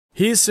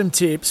Here's some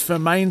tips for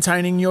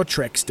maintaining your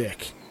Trex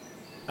deck.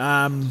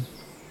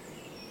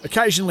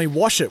 Occasionally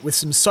wash it with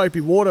some soapy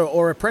water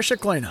or a pressure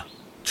cleaner.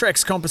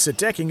 Trex composite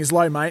decking is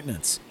low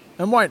maintenance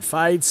and won't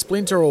fade,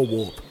 splinter or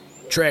warp.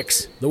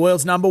 Trex, the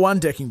world's #1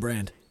 decking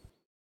brand.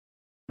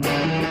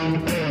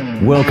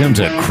 Welcome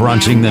to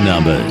Crunching the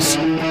Numbers,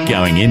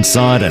 going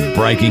inside and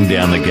breaking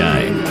down the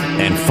game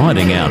and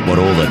finding out what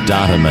all the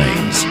data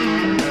means.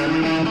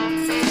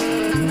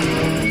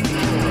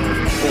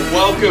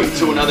 Welcome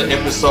to another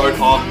episode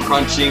of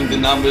Crunching the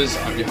Numbers.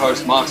 I'm your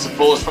host, Mark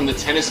Sapours from the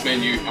Tennis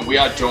Menu, and we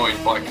are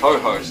joined by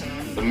co-host,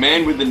 the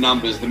man with the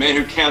numbers, the man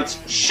who counts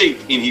sheep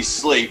in his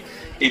sleep.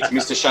 It's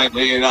Mr. Shane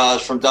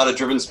Leonard from Data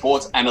Driven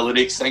Sports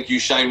Analytics. Thank you,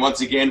 Shane,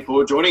 once again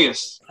for joining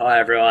us. Hi,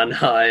 everyone.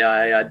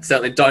 I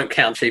certainly don't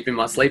count sheep in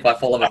my sleep. I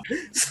fall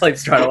asleep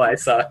straight away.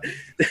 So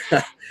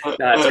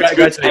no, it's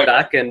great to be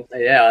back. And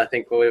yeah, I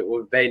think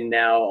we've been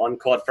now on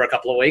court for a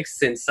couple of weeks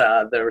since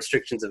the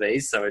restrictions have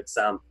eased. So it's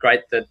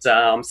great that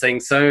I'm seeing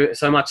so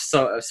much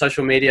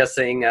social media,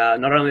 seeing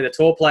not only the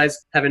tour players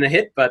having a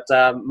hit, but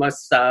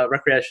most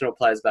recreational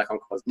players back on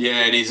court.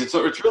 Yeah, it is. It's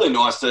really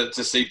nice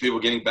to see people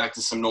getting back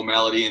to some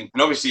normality. And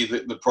obviously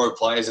the pro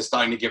players are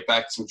starting to get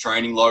back some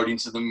training load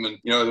into them. And,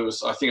 you know,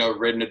 I think I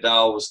read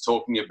Nadal was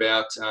talking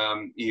about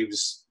he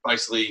was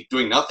basically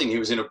doing nothing. He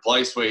was in a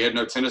place where he had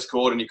no tennis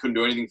court and he couldn't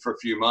do anything for a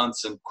few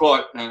months, and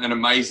quite an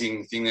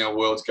amazing thing our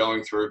world's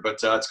going through. But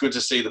it's good to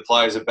see the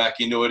players are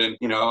back into it. And,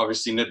 you know,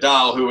 obviously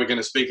Nadal, who we're going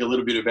to speak a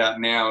little bit about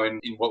now in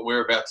what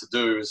we're about to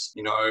do, is,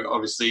 you know,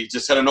 obviously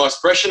just had a nice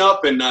freshen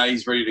up and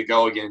he's ready to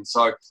go again.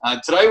 So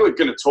today we're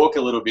going to talk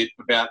a little bit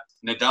about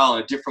Nadal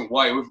in a different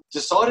way. We've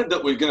decided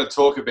that we're going to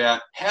talk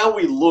about how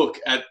we look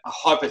at a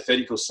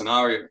hypothetical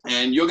scenario.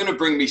 And you're going to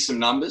bring me some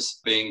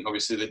numbers, being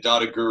obviously the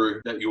data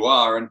guru that you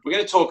are. And we're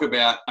going to talk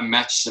about a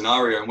match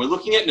scenario. And we're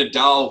looking at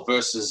Nadal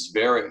versus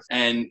Zverev.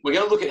 And we're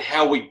going to look at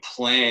how we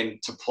plan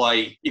to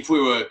play if we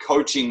were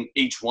coaching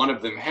each one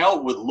of them, how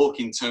it would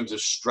look in terms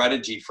of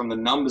strategy from the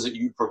numbers that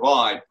you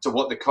provide to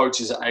what the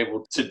coaches are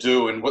able to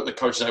do and what the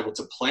coach is able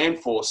to plan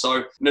for.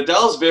 So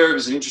Nadal-Zverev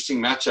is an interesting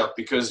matchup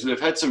because they've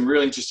had some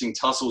really interesting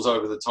tussles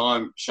over the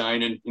time,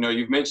 Shane. And, you know,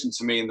 you've mentioned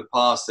to me in the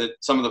past that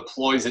some of the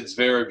ploys that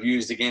Zverev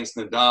used against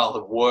Nadal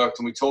have worked.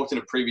 And we talked in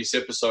a previous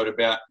episode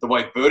about the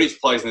way Berdych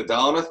plays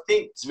Nadal. And I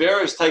think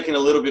Zverev's taken a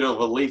little bit of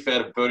a leaf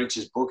out of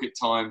Berdych's book at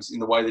times in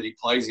the way that he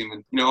plays him.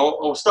 And, you know,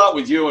 I'll start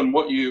with you and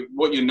what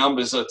your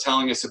numbers are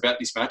telling us about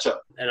this matchup.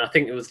 And I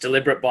think it was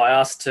deliberate by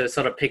us to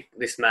sort of pick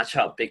this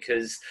matchup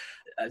because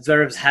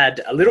Zverev's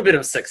had a little bit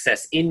of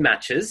success in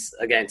matches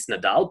against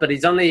Nadal, but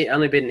he's only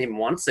beaten him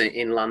once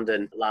in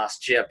London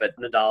last year. But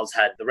Nadal's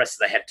had the rest of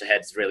the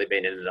head-to-heads really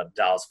been in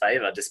Nadal's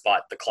favour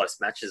despite the close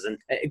matches. And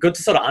good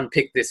to sort of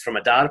unpick this from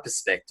a data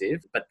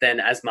perspective. But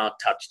then, as Mark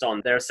touched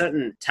on, there are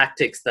certain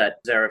tactics that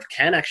Zverev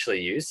can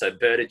actually use. So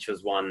Berdych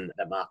was one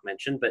that Mark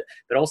mentioned,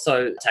 but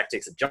also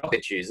tactics that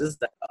Djokovic uses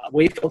that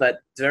we feel that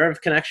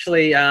Zverev can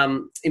actually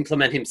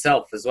implement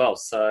himself as well.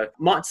 So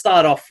might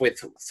start off with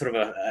sort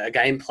of a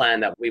game plan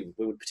that we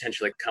would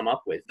potentially come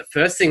up with. The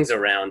first thing's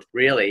around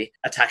really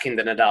attacking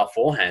the Nadal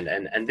forehand.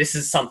 And this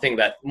is something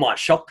that might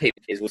shock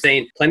people. Is we've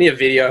seen plenty of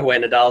video where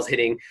Nadal's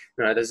hitting,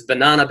 you know, there's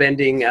banana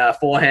bending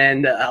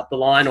forehand up the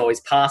line, or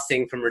he's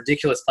passing from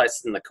ridiculous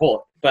places in the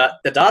court. But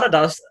the data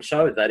does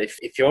show that if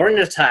you're in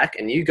an attack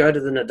and you go to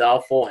the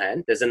Nadal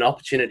forehand, there's an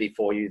opportunity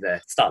for you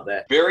there. Start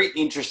there. Very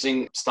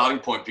interesting starting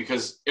point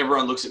because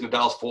everyone looks at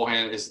Nadal's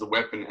forehand as the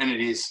weapon, and it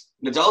is.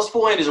 Nadal's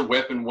forehand is a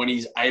weapon when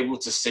he's able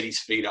to set his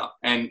feet up.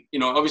 And, you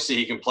know, obviously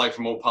he can play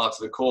from all parts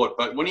of the court,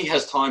 but when he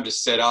has time to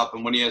set up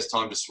and when he has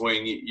time to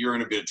swing, you're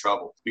in a bit of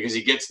trouble because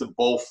he gets the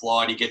ball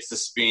flight, he gets the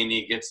spin,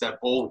 he gets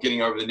that ball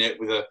getting over the net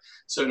with a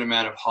certain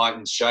amount of height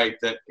and shape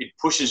that it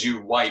pushes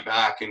you way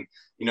back. And,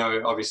 you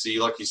know, obviously,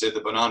 like you said, the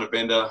banana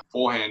bender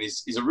forehand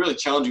is a really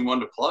challenging one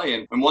to play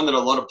and one that a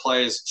lot of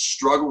players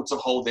struggle to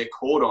hold their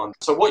court on.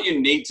 So what you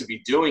need to be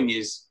doing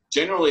is,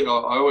 generally, I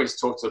always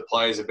talk to the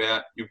players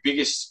about your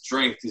biggest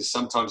strength is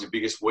sometimes your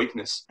biggest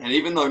weakness. And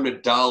even though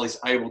Nadal is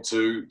able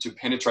to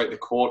penetrate the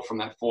court from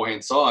that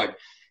forehand side,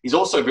 he's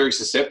also very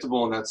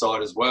susceptible on that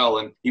side as well.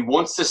 And he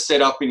wants to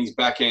set up in his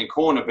backhand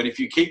corner. But if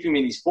you keep him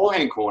in his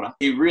forehand corner,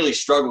 he really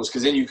struggles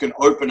because then you can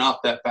open up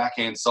that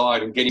backhand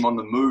side and get him on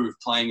the move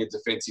playing a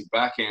defensive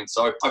backhand.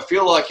 So I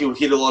feel like he'll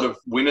hit a lot of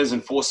winners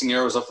and forcing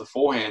errors off the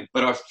forehand.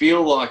 But I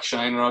feel like,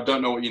 Shane, and I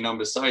don't know what your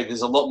numbers say,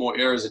 there's a lot more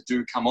errors that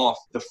do come off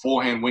the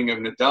forehand wing of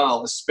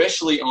Nadal,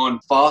 especially on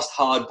fast,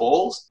 hard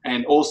balls.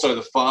 And also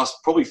the fast,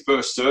 probably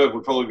first serve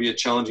would probably be a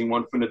challenging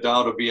one for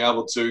Nadal to be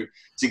able to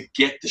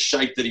get the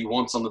shape that he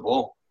wants on the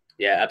ball.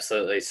 Yeah,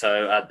 absolutely.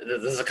 So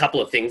there's a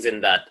couple of things in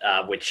that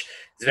which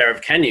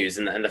Zverev can use.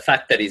 And the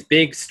fact that he's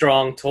big,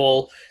 strong,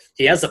 tall,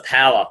 he has the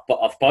power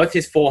of both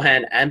his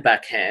forehand and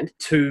backhand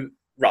to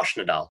rush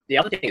Nadal. The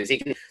other thing is he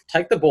can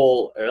take the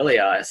ball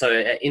earlier,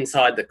 so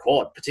inside the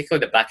court,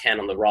 particularly the backhand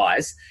on the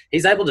rise.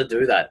 He's able to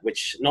do that,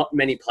 which not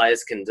many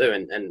players can do.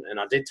 And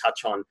I did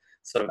touch on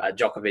sort of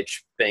Djokovic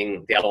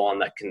being the other one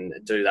that can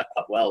do that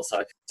quite well.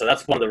 So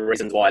that's one of the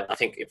reasons why I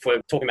think if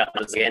we're talking about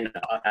numbers again,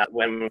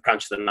 when we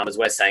crunch the numbers,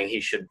 we're saying he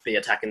should be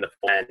attacking the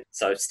forehand.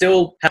 So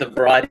still have the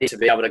variety to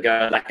be able to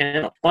go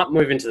backhand. Might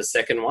move into the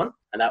second one,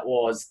 and that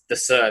was the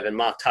serve. And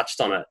Mark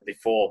touched on it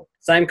before.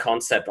 Same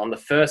concept. On the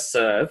first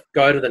serve,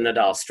 go to the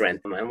Nadal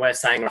strength. And we're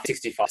saying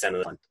 65% of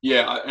the time.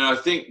 Yeah, and I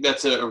think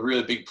that's a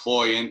really big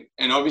ploy.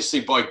 And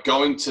obviously by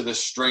going to the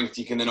strength,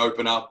 you can then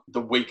open up the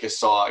weaker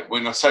side.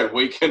 When I say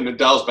weak,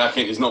 Nadal's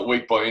backhand is not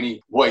weak by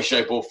any way,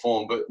 shape or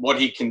form. But what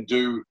he can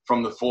do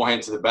from the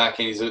forehand to the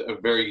backhand is a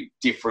very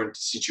different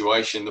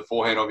situation. The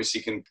forehand obviously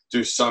can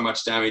do so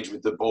much damage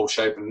with the ball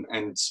shape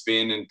and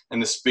spin.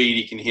 And the speed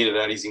he can hit it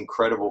at is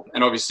incredible.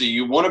 And obviously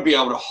you want to be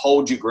able to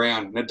hold your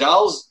ground.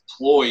 Nadal's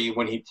ploy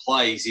when he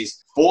plays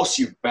is force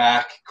you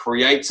back,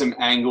 create some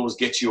angles,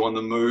 get you on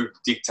the move,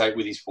 dictate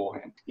with his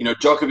forehand.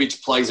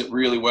 Djokovic plays it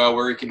really well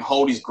where he can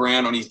hold his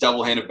ground on his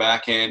double-handed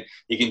backhand.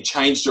 He can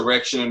change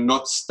direction and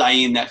not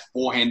stay in that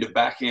forehand to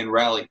backhand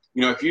rally.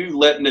 If you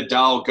let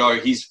Nadal go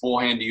his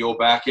forehand to your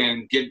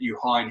backhand, get you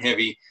high and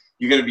heavy,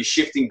 you're going to be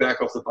shifting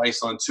back off the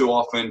baseline too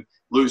often,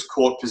 lose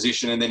court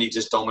position, and then he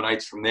just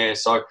dominates from there.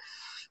 So,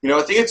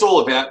 I think it's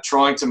all about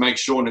trying to make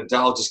sure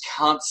Nadal just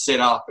can't set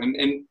up.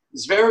 And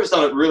Zverev's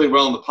done it really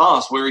well in the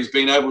past where he's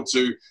been able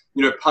to,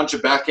 punch a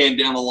backhand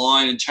down the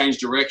line and change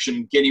direction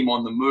and get him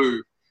on the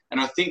move.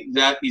 And I think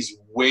that is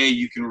where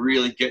you can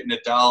really get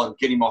Nadal and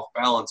get him off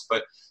balance.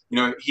 But,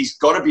 he's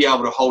got to be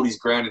able to hold his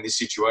ground in this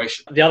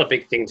situation. The other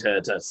big thing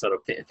to sort of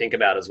think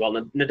about as well,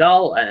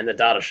 Nadal, and the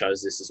data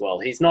shows this as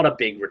well, he's not a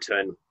big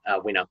return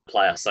winner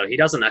player. So he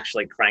doesn't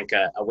actually crank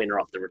a winner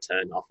off the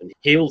return often.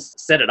 He'll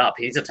set it up.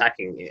 He's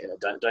attacking,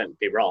 don't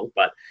be wrong,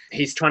 but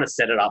he's trying to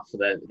set it up for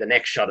the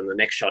next shot and the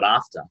next shot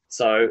after.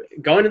 So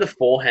going to the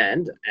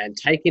forehand and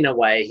taking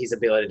away his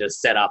ability to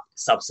set up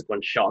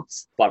subsequent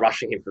shots by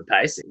rushing him for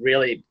pace, it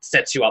really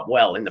sets you up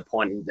well in the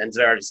point. And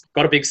Zverev's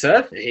got a big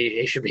serve.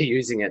 He should be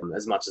using it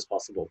as much as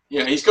possible.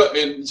 Yeah,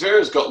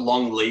 Zverev's got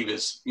long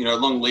levers,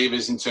 long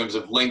levers in terms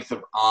of length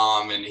of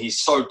arm, and he's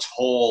so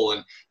tall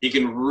and he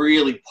can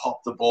really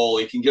pop the ball.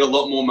 He can get a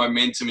lot more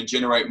momentum and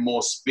generate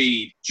more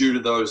speed due to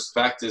those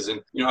factors.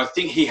 And, I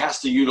think he has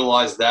to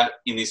utilize that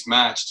in this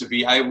match to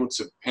be able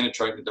to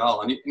penetrate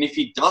Nadal. And if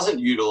he doesn't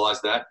utilize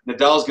that,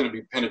 Nadal's going to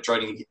be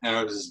penetrating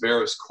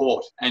Zverev's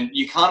court. And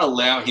you can't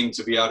allow him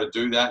to be able to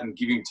do that and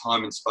give him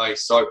time and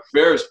space. So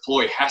Zverev's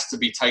ploy has to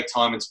be take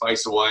time and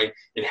space away.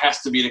 It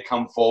has to be to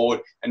come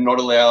forward and not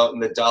allow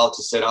Nadal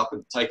to set up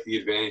and take the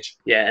advantage.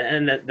 Yeah,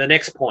 and the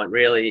next point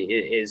really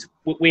is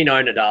we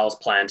know Nadal's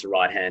plan to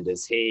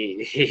right-handers.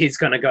 He's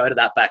going to go to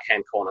that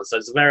backhand corner. So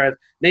Zverev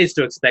needs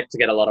to expect to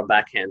get a lot of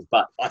backhands.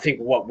 But I think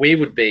what we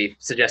would be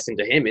suggesting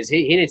to him is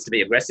he needs to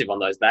be aggressive on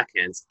those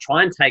backhands.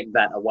 Try and take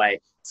that away.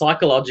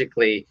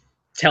 Psychologically,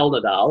 tell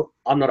Nadal,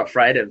 I'm not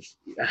afraid of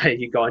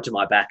you going to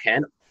my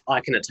backhand. I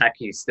can attack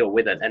you still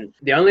with it. And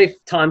the only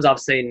times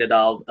I've seen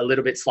Nadal a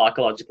little bit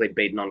psychologically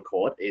beaten on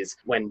court is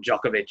when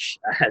Djokovic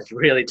has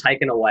really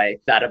taken away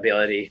that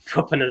ability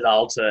for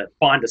Nadal to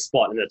find a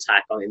spot and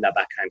attack in that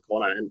backhand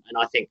corner. And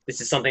I think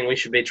this is something we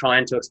should be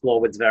trying to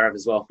explore with Zverev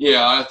as well.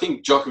 Yeah, I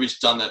think Djokovic's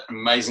done that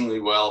amazingly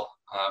well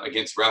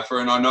against Rafa.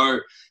 And I know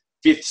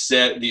fifth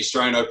set, the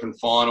Australian Open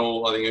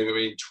final, I think it would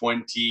be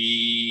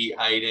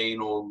 2018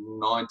 or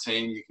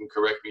 19. You can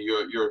correct me.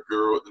 You're a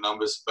guru at the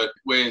numbers. But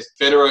where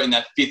Federer in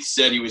that fifth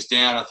set, he was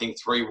down, I think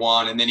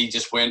 3-1. And then he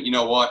just went, you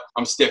know what,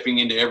 I'm stepping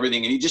into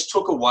everything. And he just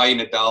took away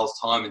Nadal's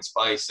time and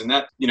space. And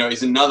that,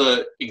 is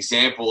another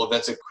example of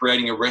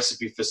creating a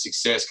recipe for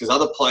success, because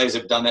other players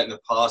have done that in the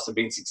past and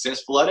been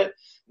successful at it.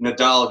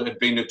 Nadal had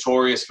been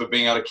notorious for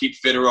being able to keep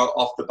Federer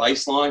off the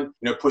baseline,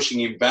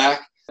 pushing him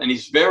back. And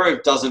if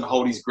Zverev doesn't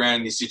hold his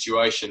ground in this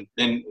situation,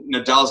 then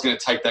Nadal's going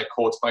to take that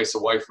court space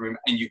away from him,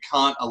 and you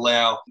can't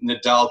allow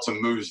Nadal to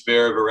move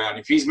Zverev around.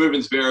 If he's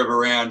moving Zverev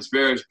around,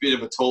 Zverev's a bit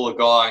of a taller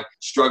guy,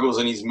 struggles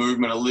in his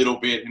movement a little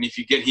bit, and if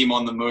you get him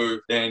on the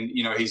move, then,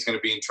 he's going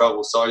to be in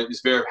trouble. So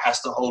Zverev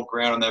has to hold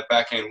ground on that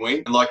backhand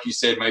wing, and like you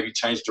said, maybe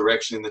change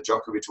direction in the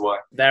Djokovic way.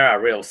 There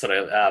are real sort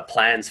of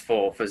plans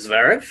for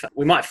Zverev.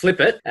 We might flip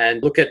it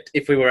and look at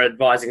if we were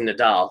advising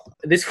Nadal.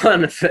 This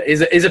one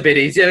is a bit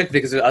easier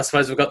because I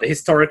suppose we've got the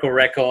historical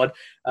record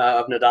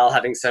of Nadal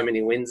having so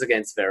many wins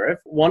against Zverev.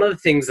 One of the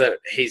things that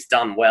he's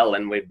done well,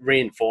 and we've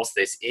reinforced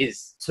this,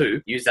 is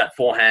to use that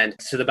forehand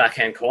to the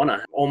backhand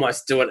corner.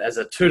 Almost do it as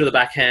a 2 to the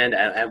backhand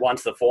and 1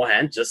 to the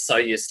forehand, just so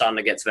you're starting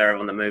to get Zverev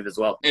on the move as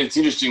well. And it's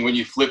interesting when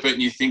you flip it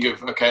and you think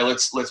of, okay,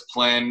 let's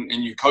plan,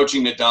 and you're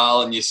coaching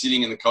Nadal and you're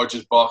sitting in the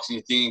coach's box and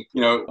you think,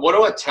 what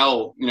do I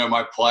tell,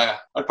 my player?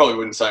 I probably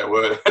wouldn't say a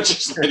word. I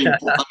just let him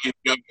play and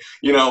go,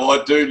 you know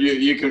what, dude,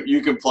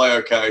 you can play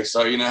okay.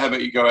 So, how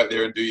about you go out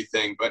there and do your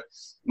thing? But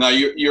no,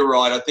 you're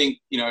right. I think,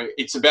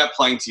 it's about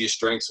playing to your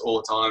strengths all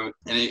the time.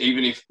 And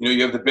even if,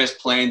 you have the best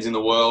plans in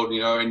the world,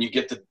 and you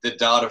get the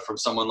data from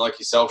someone like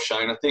yourself,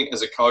 Shane, I think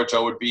as a coach, I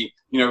would be,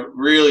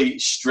 really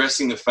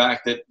stressing the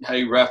fact that,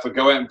 hey, Rafa,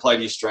 go out and play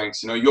to your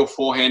strengths. Your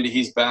forehand to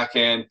his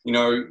backhand,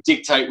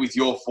 dictate with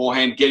your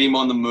forehand, get him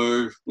on the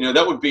move.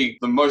 That would be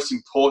the most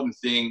important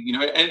thing,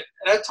 and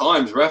at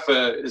times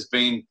Rafa has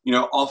been,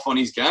 off on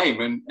his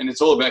game, and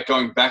it's all about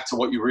going back to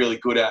what you're really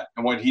good at.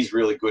 And what he's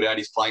really good at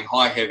is playing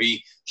high,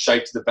 heavy,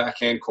 shape to the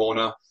backhand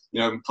corner,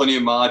 plenty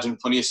of margin,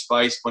 plenty of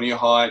space, plenty of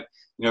height,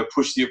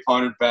 push the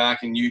opponent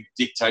back, and you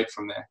dictate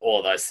from there.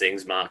 All those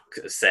things Mark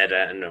said,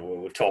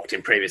 and we've talked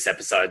in previous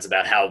episodes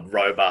about how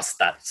robust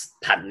that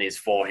pattern is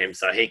for him,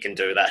 so he can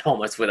do that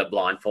almost with a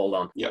blindfold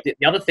on. Yep.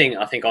 The other thing,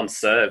 I think, on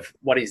serve,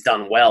 what he's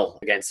done well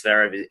against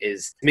Zverev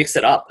is mix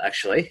it up,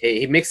 actually.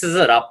 He mixes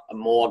it up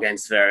more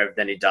against Zverev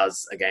than he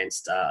does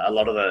against a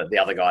lot of the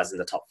other guys in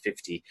the top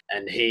 50.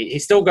 And he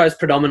still goes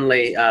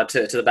predominantly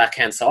to the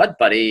backhand side,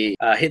 but he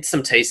hits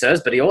some tee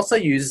serves, but he also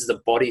uses the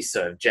body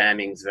serve,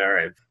 jamming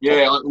Zverev.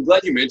 Yeah, I'm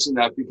glad you mentioned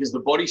that, because the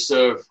body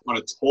serve on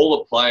a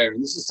taller player,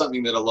 and this is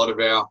something that a lot of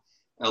our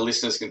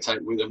listeners can take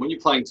with them. When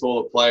you're playing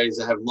taller players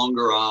that have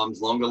longer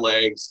arms, longer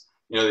legs,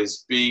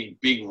 this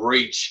big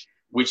reach,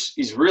 which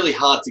is really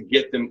hard to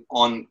get them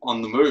on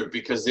the move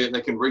because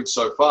they can reach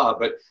so far.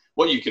 But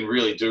what you can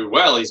really do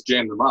well is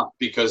jam them up,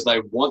 because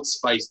they want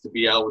space to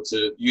be able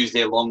to use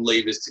their long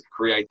levers to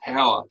create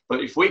power.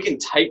 But if we can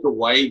take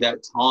away that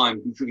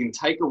time, if we can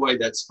take away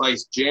that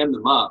space, jam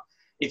them up,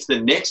 it's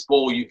the next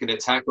ball you can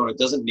attack on. It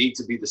doesn't need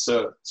to be the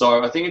serve.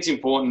 So I think it's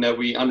important that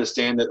we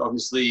understand that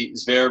obviously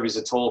Zverev is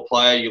a taller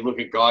player. You look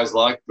at guys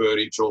like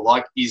Berdych or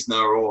like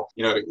Isner or,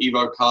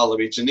 Ivo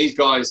Karlovic, and these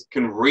guys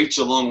can reach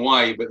a long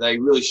way, but they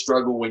really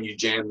struggle when you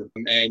jam them.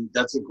 And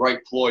that's a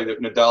great ploy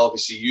that Nadal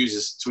obviously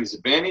uses to his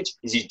advantage,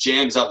 is he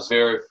jams up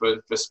Zverev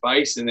for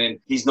space, and then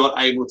he's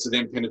not able to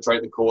then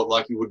penetrate the court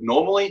like he would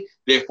normally,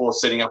 therefore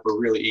setting up a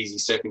really easy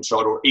second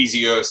shot, or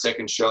easier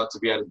second shot, to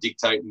be able to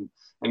dictate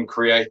and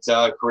create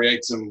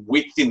some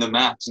width in the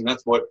match. And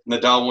that's what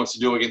Nadal wants to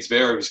do against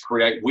Zverev, is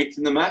create width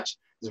in the match.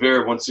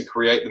 Zverev wants to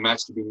create the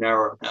match to be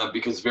narrow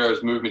because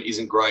Zverev's movement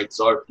isn't great.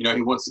 So,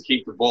 he wants to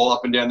keep the ball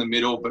up and down the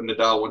middle, but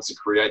Nadal wants to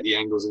create the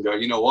angles and go,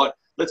 you know what?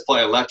 Let's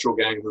play a lateral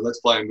game, and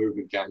let's play a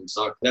movement game.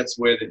 So that's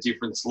where the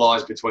difference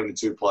lies between the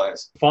two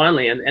players.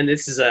 Finally, and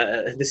this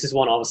is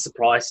one I was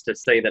surprised to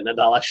see, that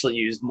Nadal actually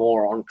used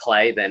more on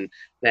clay than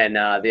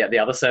the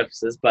other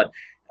surfaces, but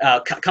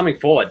coming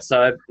forward.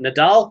 So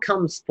Nadal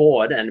comes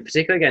forward, and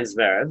particularly against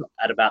Zverev,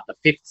 at about the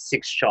 5th,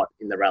 6th shot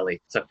in the rally.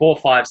 So 4,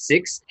 5,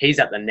 6, he's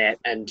at the net.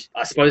 And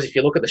I suppose if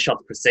you look at the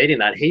shots preceding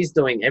that, he's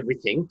doing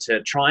everything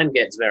to try and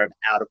get Zverev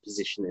out of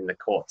position in the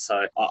court.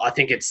 So I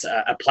think it's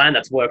a plan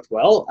that's worked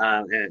well,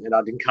 and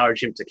I'd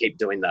encourage him to keep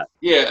doing that.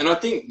 Yeah, and I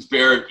think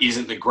Zverev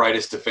isn't the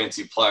greatest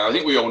defensive player. I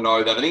think we all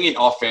know that. I think in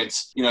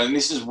offense, and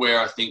this is where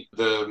I think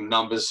the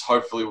numbers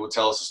hopefully will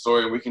tell us a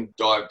story, and we can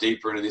dive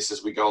deeper into this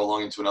as we go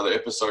along into another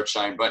episode,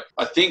 Shane. But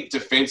I think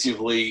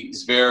defensively,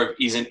 Zverev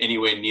isn't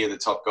anywhere near the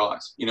top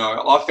guys.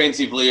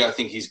 Offensively, I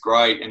think he's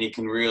great, and he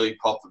can really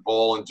pop the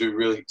ball and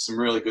do some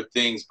really good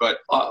things. But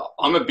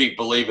I'm a big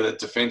believer that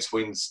defense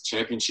wins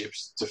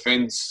championships.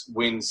 Defense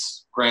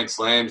wins Grand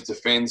Slams.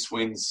 Defense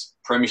wins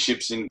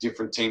premierships in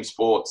different team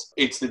sports.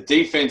 It's the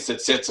defense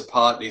that sets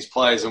apart these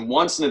players. And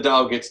once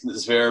Nadal gets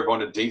Zverev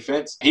on a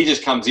defense, he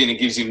just comes in and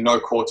gives him no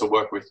court to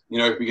work with,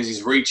 because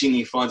he's reaching.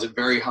 He finds it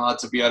very hard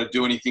to be able to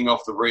do anything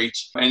off the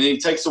reach. And then he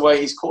takes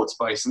away his court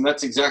space. And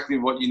that's exactly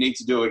what you need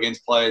to do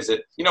against players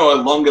that, are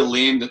longer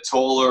limbed, are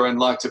taller, and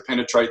like to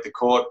penetrate the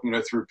court,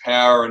 through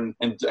power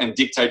and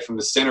dictate from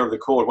the center of the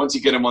court. Once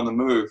you get him on the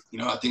move,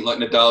 I think like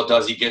Nadal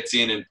does, he gets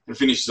in and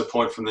finishes a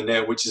point from the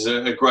net, which is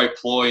a great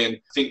ploy. And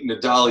I think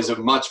Nadal is a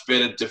much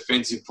better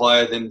defensive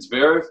player than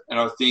Zverev, and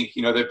I think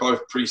they're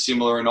both pretty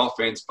similar in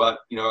offense, but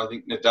I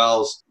think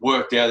Nadal's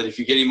worked out that if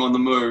you get him on the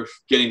move,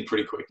 get him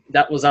pretty quick.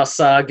 That was us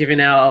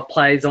giving our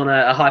plays on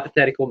a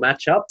hypothetical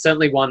matchup.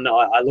 Certainly one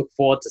I look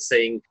forward to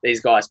seeing these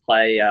guys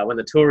play when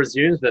the tour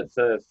resumes, but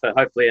for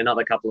hopefully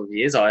another couple of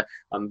years.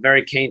 I'm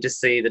very keen to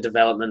see the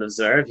development of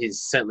Zverev. He's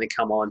certainly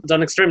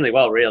done extremely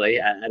well, really,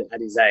 at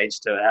his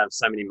age, to have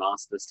so many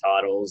Masters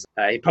titles.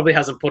 He probably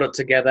hasn't put it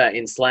together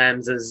in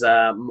slams as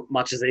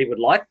much as he would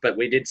like, but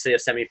we did see a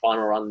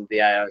semi-final run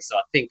the AO, so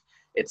I think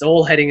it's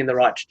all heading in the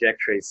right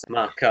trajectories.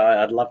 Mark,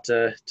 I'd love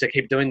to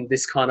keep doing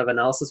this kind of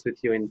analysis with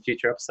you in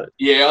future episodes.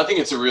 Yeah, I think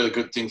it's a really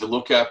good thing to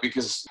look at,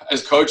 because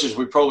as coaches,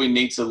 we probably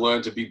need to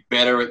learn to be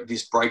better at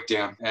this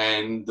breakdown.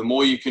 And the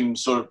more you can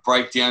sort of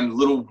break down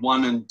little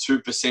 1% and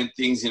 2%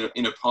 things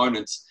in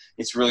opponents,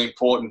 it's really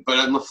important. But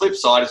on the flip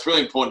side, it's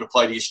really important to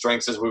play to your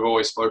strengths, as we've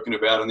always spoken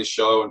about on this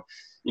show. And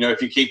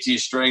if you keep to your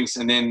strengths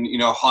and then,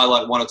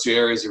 highlight 1 or 2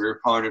 areas of your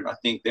opponent, I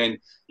think then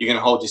you're going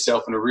to hold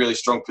yourself in a really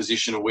strong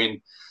position to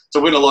win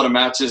a lot of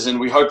matches. And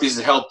we hope this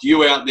has helped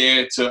you out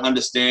there to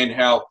understand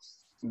how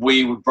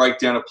we would break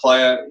down a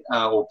player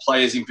or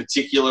players in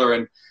particular.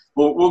 And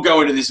we'll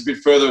go into this a bit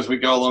further as we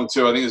go along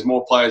too. I think there's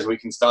more players we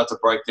can start to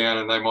break down,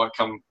 and they might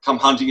come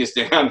hunting us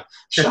down,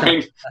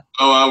 Shane.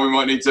 We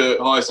might need to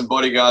hire some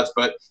bodyguards.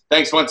 But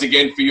thanks once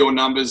again for your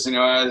numbers.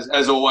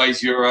 As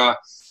always, you're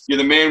you're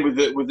the man with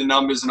the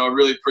numbers, and I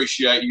really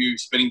appreciate you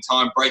spending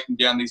time breaking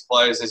down these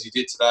players as you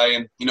did today.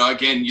 And,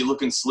 again, you're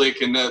looking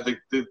slick, and the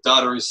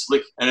data is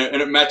slick, and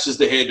it matches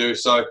the hairdo.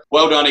 So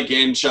well done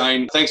again,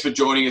 Shane. Thanks for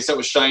joining us. That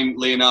was Shane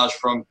Leonage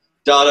from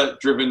Data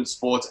Driven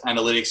Sports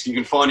Analytics. You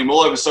can find him all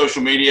over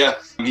social media.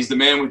 He's the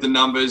man with the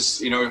numbers.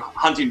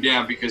 Hunt him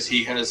down because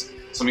he has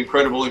some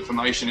incredible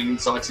information and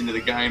insights into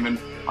the game. And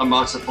I'm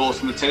Mark Sapors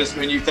from the Tennis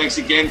Menu. Thanks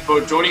again for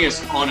joining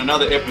us on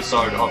another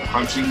episode of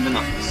Crunching the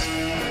Numbers.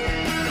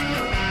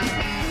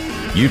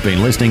 You've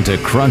been listening to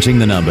Crunching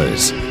the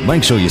Numbers.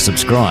 Make sure you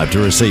subscribe to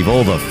receive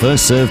all the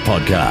First Serve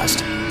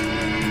podcast.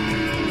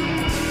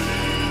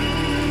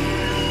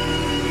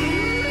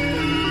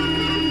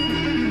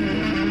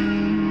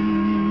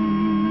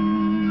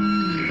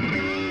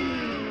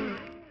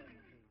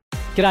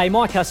 G'day,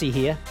 Mike Hussey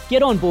here.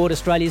 Get on board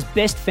Australia's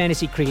best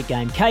fantasy cricket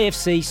game,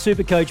 KFC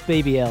Supercoach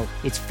BBL.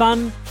 It's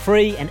fun,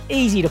 free and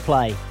easy to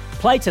play.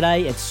 Play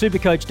today at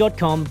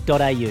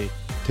supercoach.com.au.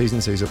 T's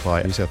and C's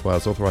apply. New South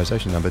Wales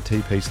authorisation number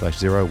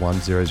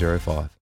TP/01005.